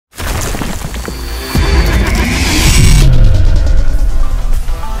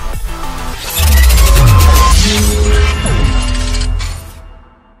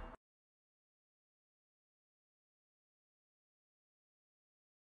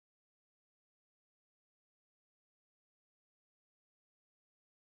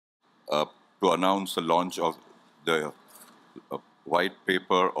uh, to announce the launch of the white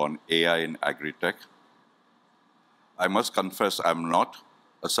paper on AI in agri-tech. I must confess I'm not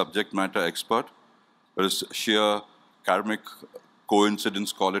a subject matter expert, but it's sheer karmic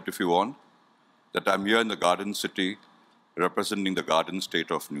coincidence, call it if you want, that I'm here in the Garden City representing the Garden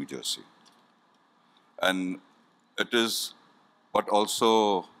State of New Jersey. And it is but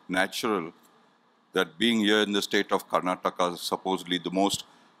also natural that being here in the state of Karnataka, supposedly the most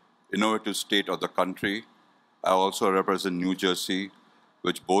innovative state of the country, I also represent New Jersey,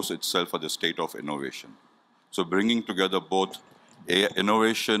 which boasts itself as the state of innovation. So bringing together both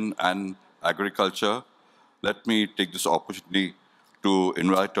innovation and agriculture, let me take this opportunity to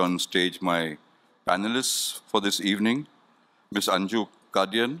invite on stage my panelists for this evening, Ms. Anju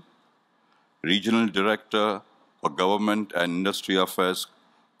Kadian, Regional Director for Government and Industry Affairs,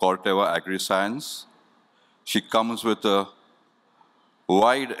 Corteva Agri-Science. She comes with a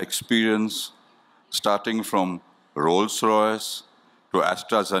wide experience starting from Rolls-Royce to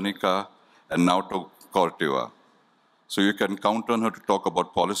AstraZeneca and now to Corteva. So you can count on her to talk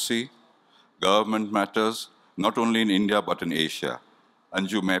about policy, government matters, not only in India but in Asia.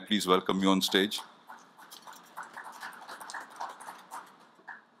 Anju, may I please welcome you on stage?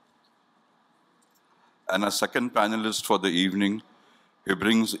 And our second panelist for the evening, he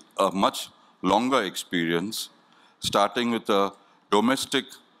brings a much longer experience, starting with a domestic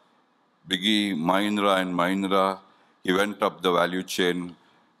biggie, Mahindra and Mahindra. He went up the value chain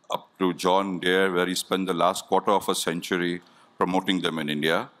up to John Deere, where he spent the last quarter of a century promoting them in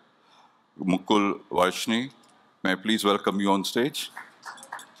India. Mukul Vaishni, may I please welcome you on stage?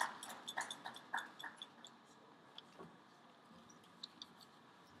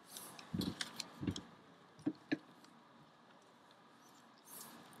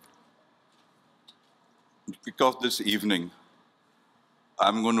 To kick off this evening,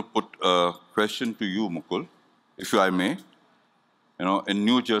 I'm going to put a question to you, Mukul, if I may. You know, in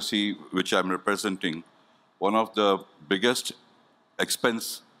New Jersey, which I'm representing, one of the biggest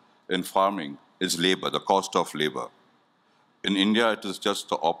expense in farming is labor, the cost of labor. In India, it is just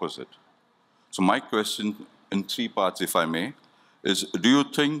the opposite. So my question in three parts, if I may, is do you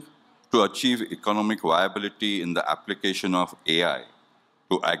think to achieve economic viability in the application of AI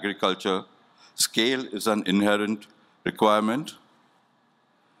to agriculture, scale is an inherent requirement?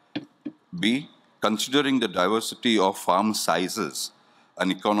 B, considering the diversity of farm sizes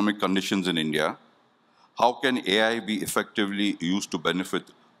and economic conditions in India, how can AI be effectively used to benefit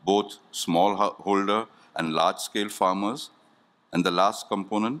both smallholder and large-scale farmers? And the last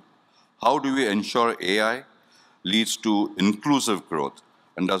component, how do we ensure AI leads to inclusive growth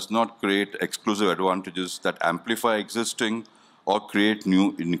and does not create exclusive advantages that amplify existing or create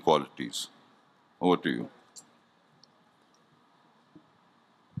new inequalities? Over to you.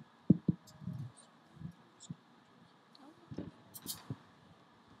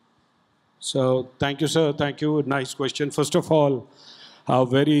 So thank you, sir. Thank you. Nice question. First of all,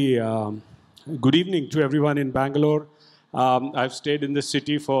 very good evening to everyone in Bangalore. I've stayed in this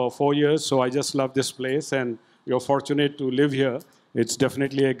city for 4 years, so I just love this place, and you're fortunate to live here. It's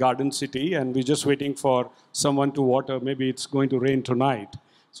definitely a garden city, and we're just waiting for someone to water. Maybe it's going to rain tonight,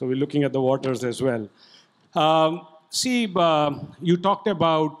 so we're looking at the waters as well. You talked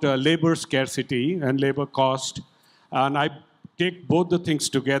about labor scarcity and labor cost, and I take both the things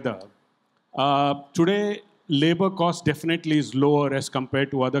together. Today, labor cost definitely is lower as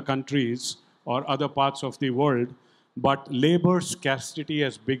compared to other countries or other parts of the world, but labor scarcity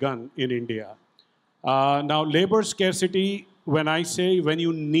has begun in India. Now, labor scarcity, when I say when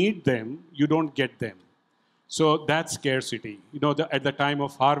you need them, you don't get them. So that's scarcity, you know, at the time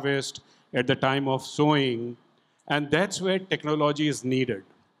of harvest, at the time of sowing, and that's where technology is needed.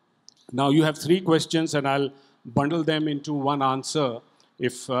 Now, you have three questions, and I'll bundle them into one answer,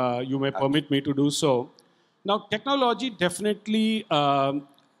 if you may permit me to do so. Now, technology definitely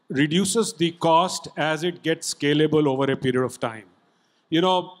reduces the cost as it gets scalable over a period of time. You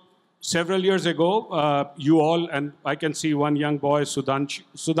know, several years ago, you all, and I can see one young boy,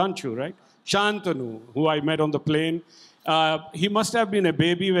 Sudhanshu, right? Shantanu, who I met on the plane. He must have been a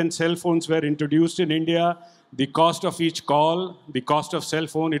baby when cell phones were introduced in India. The cost of each call, the cost of cell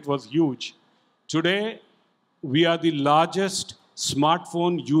phone, it was huge. Today, we are the largest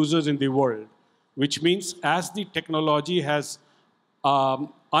smartphone users in the world, which means as the technology has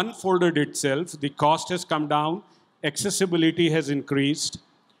unfolded itself, the cost has come down, accessibility has increased.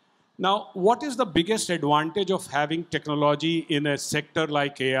 Now, what is the biggest advantage of having technology in a sector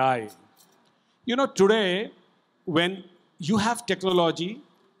like AI? You know, today, when you have technology,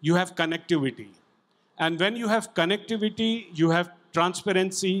 you have connectivity. And when you have connectivity, you have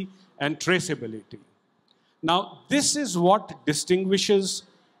transparency, and traceability. Now, this is what distinguishes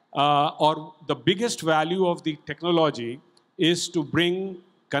or the biggest value of the technology is to bring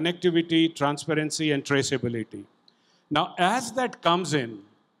connectivity, transparency, and traceability. Now, as that comes in,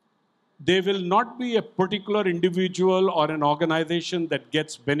 there will not be a particular individual or an organization that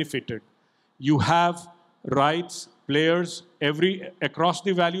gets benefited. You have rights, players across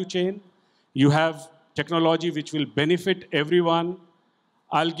the value chain. You have technology which will benefit everyone.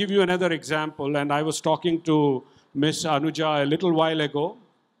 I'll give you another example, and I was talking to Ms. Anuja a little while ago.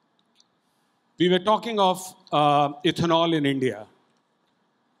 We were talking of ethanol in India.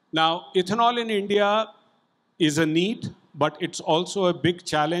 Now, ethanol in India is a need, but it's also a big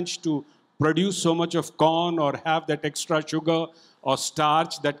challenge to produce so much of corn or have that extra sugar or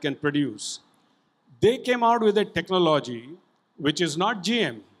starch that can produce. They came out with a technology which is not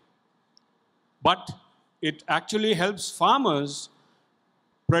GM, but it actually helps farmers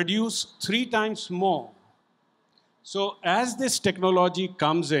produce 3 times more. So as this technology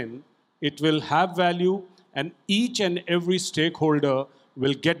comes in, it will have value, and each and every stakeholder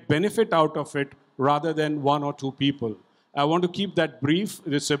will get benefit out of it rather than 1 or 2 people. I want to keep that brief.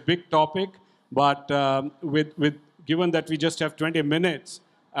 It's a big topic, but given that we just have 20 minutes,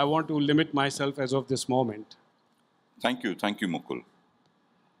 I want to limit myself as of this moment. Thank you, Mukul.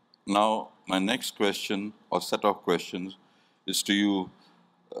 Now, my next question or set of questions is to you,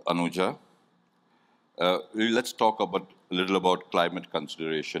 Anuja. Let's talk a little about climate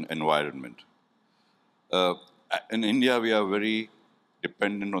consideration, environment. In India, we are very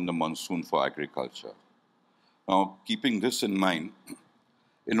dependent on the monsoon for agriculture. Now, keeping this in mind,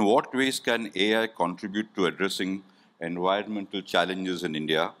 in what ways can AI contribute to addressing environmental challenges in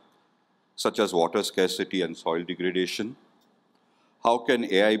India, such as water scarcity and soil degradation? How can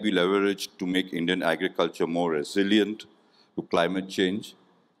AI be leveraged to make Indian agriculture more resilient to climate change?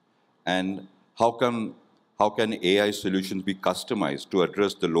 And how can AI solutions be customized to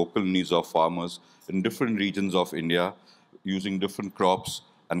address the local needs of farmers in different regions of India using different crops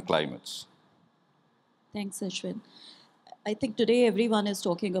and climates? Thanks, Ashwin. I think today everyone is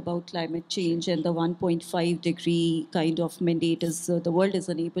talking about climate change, and the 1.5 degree kind of mandate is the world is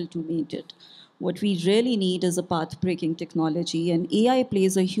unable to meet it. What we really need is a path-breaking technology, and AI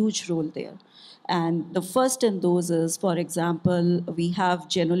plays a huge role there. And the first in those is, for example, we have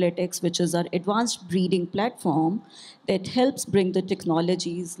Genolytics, which is our advanced breeding platform that helps bring the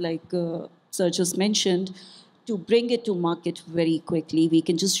technologies like Sir just mentioned, to bring it to market very quickly. We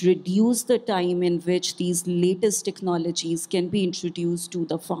can just reduce the time in which these latest technologies can be introduced to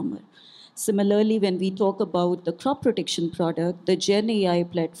the farmer. Similarly, when we talk about the crop protection product, the Gen AI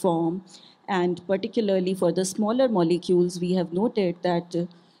platform, and particularly for the smaller molecules, we have noted that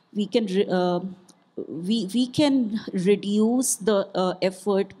we can reduce the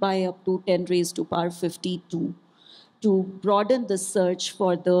effort by up to 10 raised to power 52 to broaden the search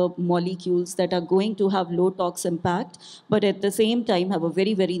for the molecules that are going to have low tox impact, but at the same time have a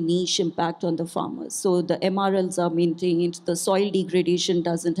very, very niche impact on the farmers. So the MRLs are maintained, the soil degradation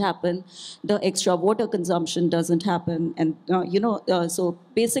doesn't happen, the extra water consumption doesn't happen, and so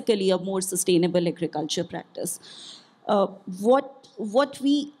basically a more sustainable agriculture practice. What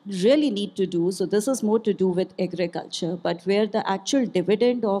we really need to do, so this is more to do with agriculture, but where the actual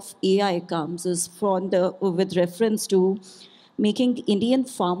dividend of AI comes is with reference to making Indian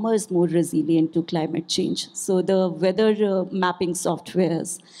farmers more resilient to climate change. So the weather mapping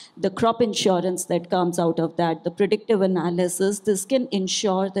softwares, the crop insurance that comes out of that, the predictive analysis, this can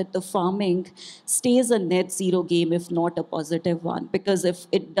ensure that the farming stays a net zero game, if not a positive one. Because if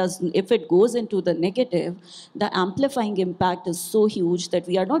it goes into the negative, the amplifying impact is so huge that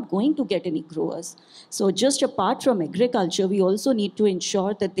we are not going to get any growers. So just apart from agriculture, we also need to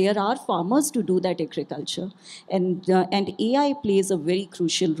ensure that there are farmers to do that agriculture. And AI plays a very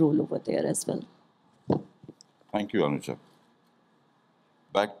crucial role over there as well. Thank you, Anuja.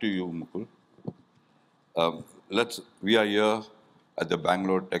 Back to you, Mukul. We are here at the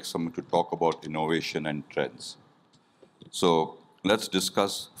Bangalore Tech Summit to talk about innovation and trends. So let's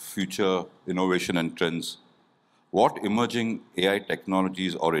discuss future innovation and trends. What emerging AI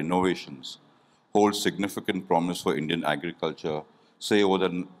technologies or innovations hold significant promise for Indian agriculture, say over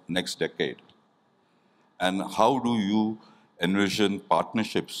the next decade? And how do you envision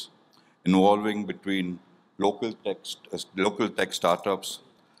partnerships involving between local tech startups,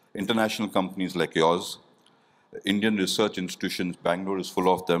 international companies like yours, Indian research institutions, Bangalore is full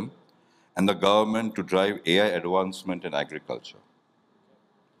of them, and the government to drive AI advancement in agriculture?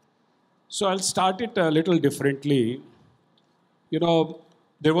 So I'll start it a little differently.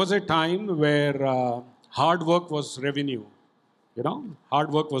 There was a time where hard work was revenue.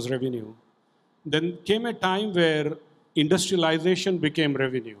 Hard work was revenue. Then came a time where industrialization became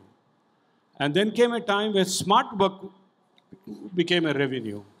revenue. And then came a time where smart work became a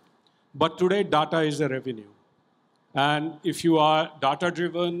revenue. But today, data is a revenue. And if you are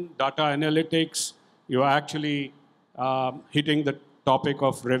data-driven, data analytics, you are actually hitting the topic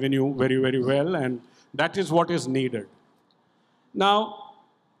of revenue very, very well. And that is what is needed. Now,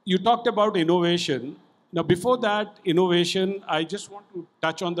 you talked about innovation. Now, before that innovation, I just want to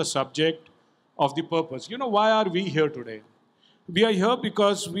touch on the subject of the purpose. Why are we here today? We are here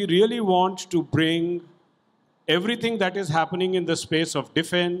because we really want to bring everything that is happening in the space of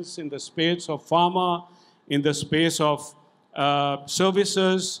defense, in the space of pharma, in the space of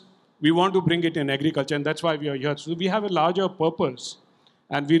services. We want to bring it in agriculture, and that's why we are here. So we have a larger purpose.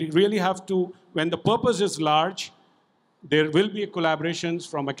 And we really have to, when the purpose is large, there will be collaborations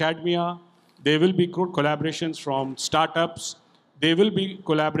from academia, there will be collaborations from startups, there will be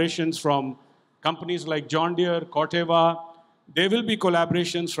collaborations from companies like John Deere, Corteva, there will be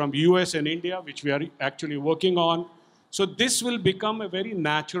collaborations from US and India, which we are actually working on. So this will become a very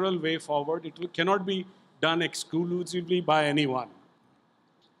natural way forward. It cannot be done exclusively by anyone.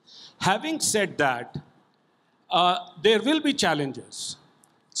 Having said that, there will be challenges,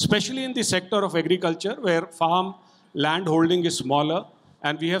 especially in the sector of agriculture, where farm land holding is smaller,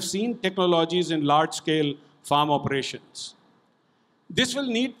 and we have seen technologies in large-scale farm operations. This will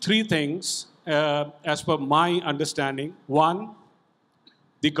need three things, as per my understanding. One,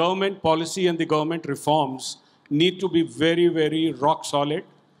 the government policy and the government reforms need to be very, very rock solid.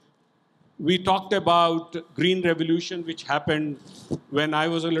 We talked about green revolution, which happened when I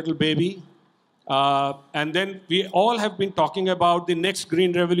was a little baby. And then we all have been talking about the next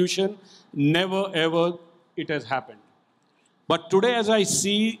green revolution. Never, ever it has happened. But today, as I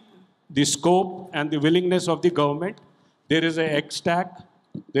see the scope and the willingness of the government, there is a X stack,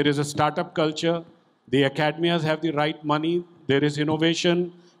 there is a startup culture, the academias have the right money, there is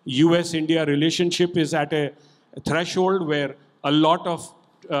innovation. US-India relationship is at a threshold where a lot of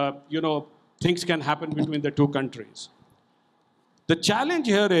things can happen between the two countries. The challenge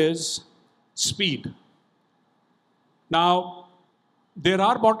here is speed. Now, there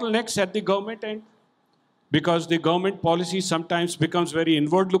are bottlenecks at the government end because the government policy sometimes becomes very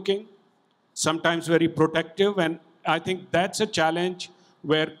inward-looking, sometimes very protective, and I think that's a challenge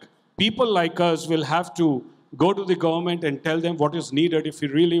where people like us will have to go to the government and tell them what is needed if we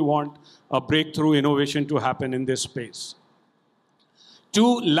really want a breakthrough innovation to happen in this space.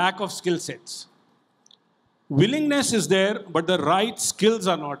 Two, lack of skill sets. Willingness is there, but the right skills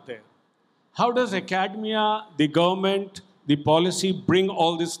are not there. How does academia, the government, the policy bring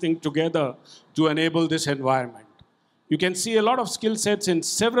all these things together to enable this environment? You can see a lot of skill sets in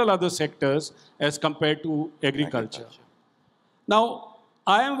several other sectors as compared to agriculture. Now,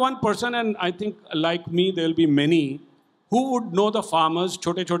 I am one person, and I think like me, there will be many who would know the farmers,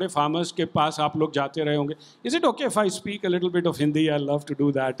 छोटे-छोटे farmers के पास आप लोग जाते रहे होंगे. Is it okay if I speak a little bit of Hindi? I love to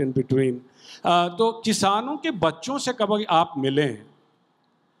do that in between. तो किसानों के बच्चों से कभी आप मिलें,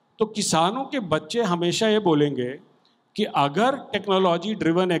 तो किसानों के बच्चे हमेशा ये बोलेंगे कि अगर टेक्नोलॉजी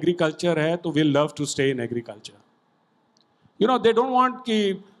ड्रिवन एग्रीकल्चर है तो we'll love to stay in agriculture. They don't want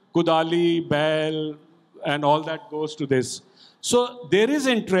कि कुदाली, बैल, and all that goes to this. So there is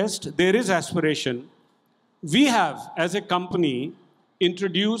interest, there is aspiration. We have, as a company,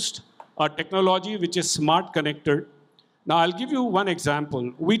 introduced a technology which is smart connected. Now, I'll give you one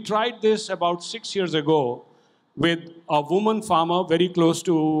example. We tried this about 6 years ago with a woman farmer very close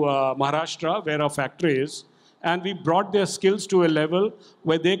to Maharashtra, where our factory is. And we brought their skills to a level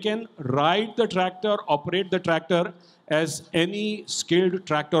where they can ride the tractor, operate the tractor as any skilled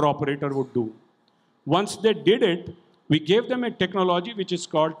tractor operator would do. Once they did it, we gave them a technology which is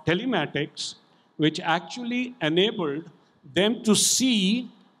called telematics, which actually enabled them to see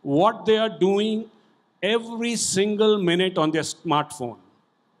what they are doing every single minute on their smartphone.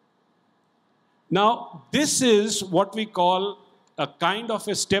 Now, this is what we call a kind of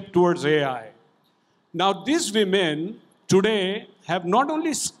a step towards AI. Now, these women today have not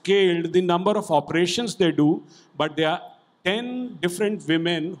only scaled the number of operations they do, but there are 10 different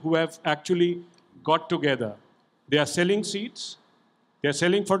women who have actually got together. They are selling seeds, they are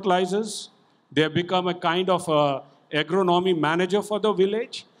selling fertilizers, they have become a kind of a agronomy manager for the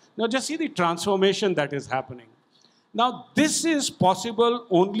village. Now just see the transformation that is happening. Now this is possible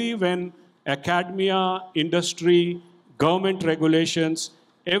only when academia, industry, government regulations,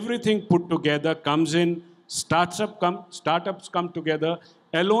 everything put together comes in, startups come together.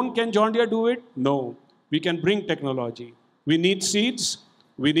 Alone can John Deere do it? No. We can bring technology. We need seeds,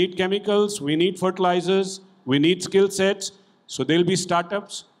 we need chemicals, we need fertilizers, we need skill sets. So there'll be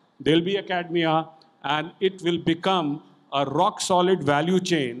startups, there'll be academia, and it will become a rock solid value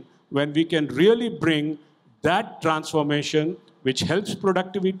chain when we can really bring that transformation which helps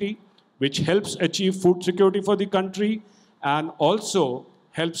productivity, which helps achieve food security for the country, and also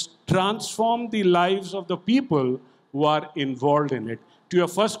helps transform the lives of the people who are involved in it. To your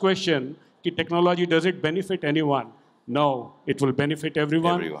first question, technology, does it benefit anyone? No, it will benefit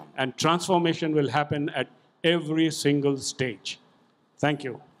everyone, Everyone. and transformation will happen at every single stage. Thank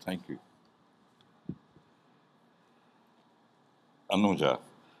you. Thank you. Anuja,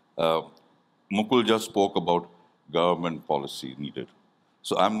 Mukul just spoke about government policy needed.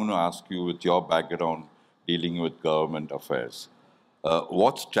 So I'm going to ask you, with your background dealing with government affairs,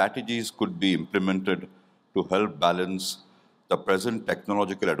 what strategies could be implemented to help balance the present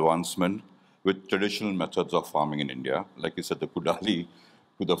technological advancement with traditional methods of farming in India, like you said, the kudali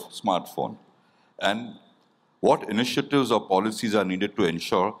to the smartphone? And what initiatives or policies are needed to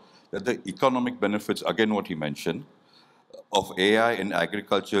ensure that the economic benefits, again what he mentioned, of AI in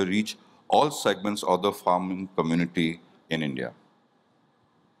agriculture reach all segments of the farming community in India?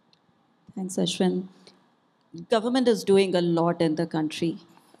 Thanks, Ashwin. Government is doing a lot in the country.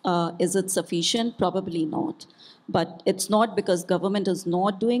 Is it sufficient? Probably not. But it's not because government is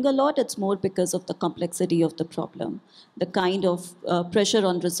not doing a lot, it's more because of the complexity of the problem. The kind of pressure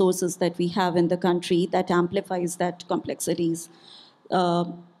on resources that we have in the country that amplifies that complexities.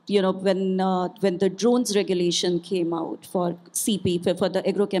 When the drones regulation came out for CP, for the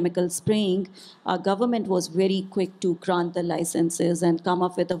agrochemical spraying, our government was very quick to grant the licenses and come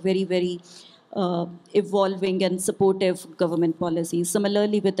up with a very, very evolving and supportive government policies.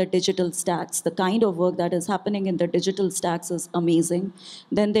 Similarly, with the digital stacks, the kind of work that is happening in the digital stacks is amazing.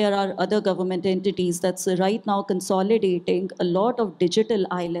 Then there are other government entities that's right now consolidating a lot of digital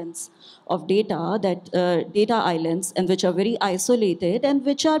islands of data, data islands, and which are very isolated and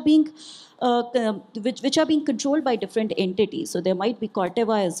which are being which are being controlled by different entities. So there might be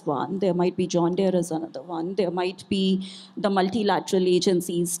Corteva as one, there might be John Deere as another one, there might be the multilateral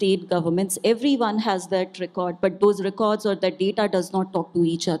agencies, state governments. Everyone has that record, but those records or that data does not talk to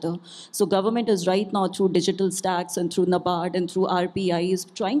each other. So government is right now through digital stacks and through NABARD and through RPI is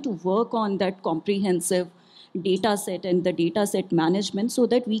trying to work on that comprehensive data set and the data set management so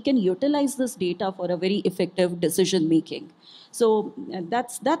that we can utilize this data for a very effective decision making. So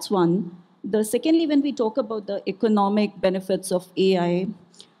that's one. The secondly, when we talk about the economic benefits of AI,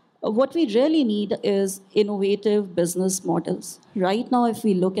 what we really need is innovative business models. Right now, if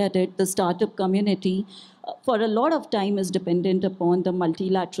we look at it, the startup community for a lot of time is dependent upon the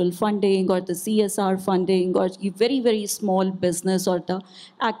multilateral funding or the CSR funding or very, very small business or the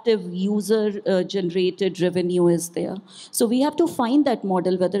active user generated revenue is there. So we have to find that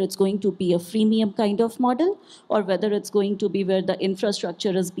model, whether it's going to be a freemium kind of model or whether it's going to be where the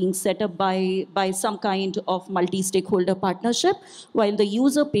infrastructure is being set up by some kind of multi-stakeholder partnership while the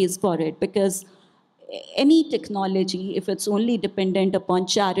user pays for it. Because any technology, if it's only dependent upon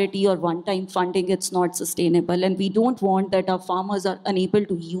charity or one-time funding, it's not sustainable. And we don't want that our farmers are unable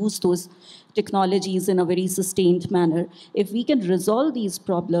to use those technologies in a very sustained manner. If we can resolve these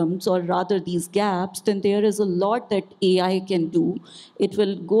problems, or rather these gaps, then there is a lot that AI can do. It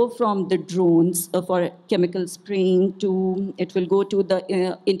will go from the drones for chemical spraying to, it will go to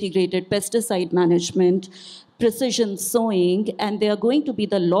the integrated pesticide management, precision sowing, and there are going to be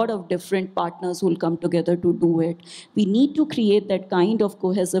the lot of different partners who will come together to do it. We need to create that kind of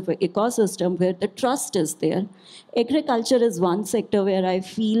cohesive ecosystem where the trust is there. Agriculture is one sector where I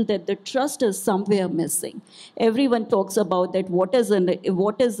feel that the trust is somewhere missing. Everyone talks about that, what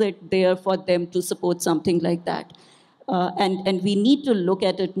is it there for them to support something like that? And we need to look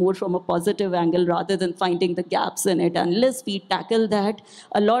at it more from a positive angle rather than finding the gaps in it. Unless we tackle that,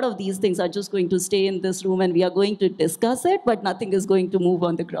 a lot of these things are just going to stay in this room and we are going to discuss it, but nothing is going to move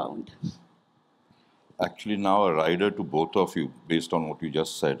on the ground. Actually, now a rider to both of you, based on what you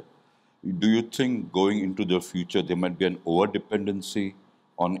just said. Do you think going into the future there might be an over-dependency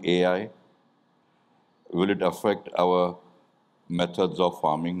on AI? Will it affect our methods of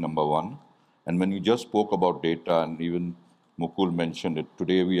farming, number one? And when you just spoke about data, and even Mukul mentioned it,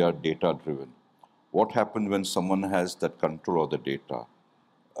 today we are data-driven. What happens when someone has that control of the data?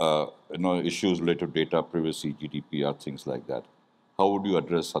 Issues related to data privacy, GDPR, things like that. How would you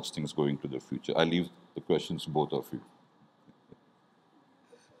address such things going to the future? I leave the questions to both of you.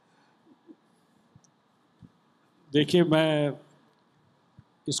 देखिए, मैं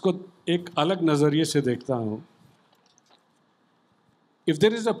इसको एक अलग नज़रिए से देखता हूँ. If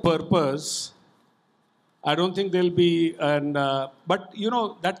there is a purpose, I don't think there'll be but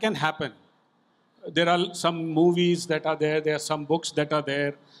that can happen. there are some movies that are there are some books that are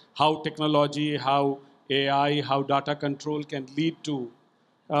there, how technology, how AI, how data control can lead to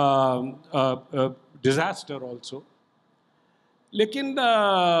disaster also. Lekin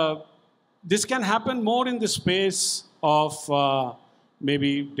this can happen more in the space of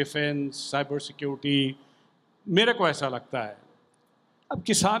maybe defense, cyber security. मेरे को ऐसा लगता है अब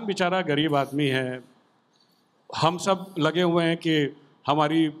किसान बेचारा गरीब आदमी है, हम सब लगे हुए हैं कि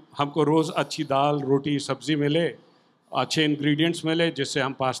हमको रोज़ अच्छी दाल रोटी सब्जी मिले, अच्छे इंग्रेडिएंट्स मिले, जिससे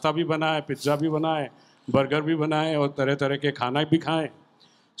हम पास्ता भी बनाएं, पिज्ज़ा भी बनाएं, बर्गर भी बनाएं और तरह तरह के खाना भी खाएं.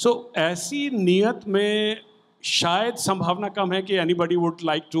 सो ऐसी नीयत में शायद संभावना कम है कि anybody would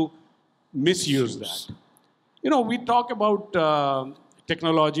like to misuse that. We talk about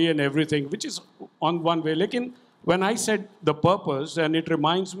technology and everything, which is on one way. Lekin when I said the purpose, and it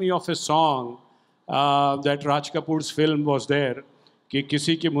reminds me of a song that Raj Kapoor's film was there, कि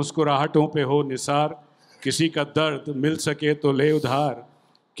किसी की मुस्कुराहटों पे हो निसार, किसी का दर्द मिल सके तो ले उधार,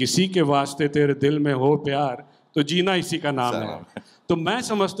 किसी के वास्ते तेरे दिल में हो प्यार, तो जीना इसी का नाम है. तो मैं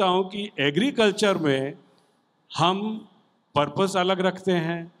समझता हूँ कि एग्रीकल्चर में हम पर्पस अलग रखते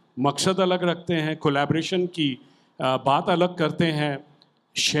हैं, मकसद अलग रखते हैं, कोलैबोरेशन की बात अलग करते हैं,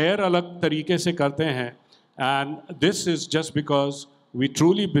 शेयर अलग तरीके से करते हैं. And this is just because we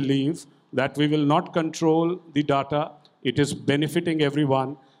truly believe that we will not control the data, it is benefiting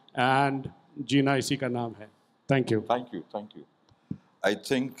everyone, and जीना इसी का नाम है. Thank you. Thank you, thank you. I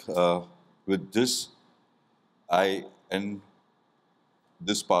think with this, I end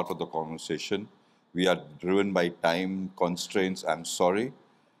this part of the conversation. We are driven by time constraints. I'm sorry.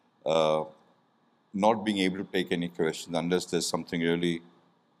 Not being able to take any questions unless there's something really...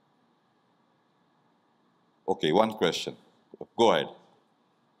 Okay, one question. Go ahead.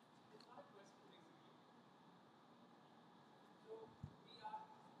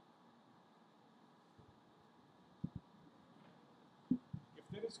 If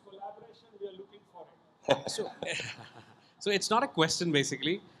there is collaboration, we are looking for it. So it's not a question,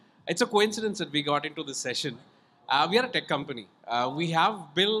 basically. It's a coincidence that we got into this session. We are a tech company. We have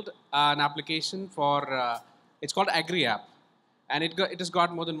built an application for, it's called Agri App, and it has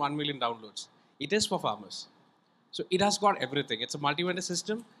got more than 1 million downloads. It is for farmers. So it has got everything. It's a multi-vendor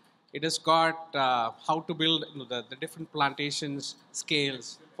system. It has got how to build the different plantations,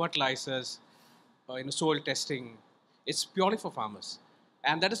 scales, fertilizers, soil testing. It's purely for farmers.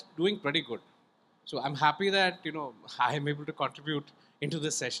 And that is doing pretty good. So I'm happy that, I am able to contribute into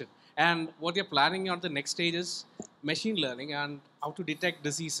this session. And what they're planning on the next stage is machine learning and how to detect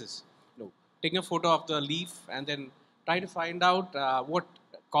diseases. Taking a photo of the leaf and then try to find out what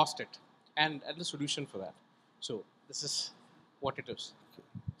caused it and the solution for that. So this is what it is.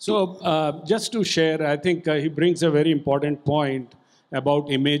 So just to share, I think he brings a very important point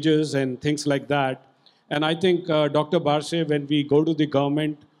about images and things like that. And I think, Dr. Barse, when we go to the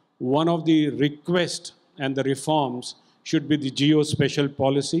government, one of the requests and the reforms should be the geospatial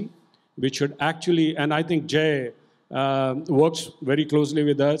policy, which should actually, and I think Jay works very closely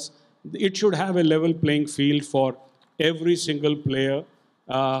with us, it should have a level playing field for every single player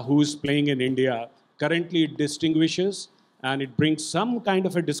who is playing in India. Currently, it distinguishes and it brings some kind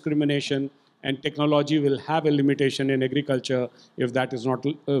of a discrimination, and technology will have a limitation in agriculture if that is not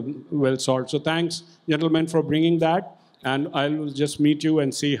well solved. So thanks, gentlemen, for bringing that, and I will just meet you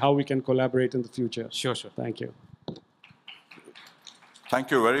and see how we can collaborate in the future. Sure. Thank you. Thank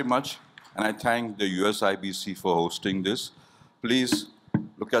you very much. And I thank the USIBC for hosting this. Please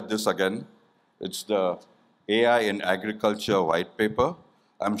look at this again. It's the AI in Agriculture white paper.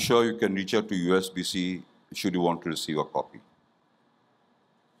 I'm sure you can reach out to USBC should you want to receive a copy.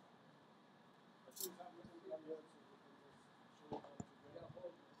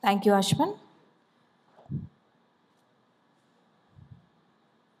 Thank you, Ashwin.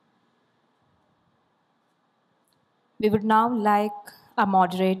 We would now like a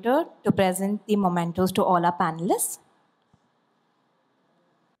moderator to present the mementos to all our panelists.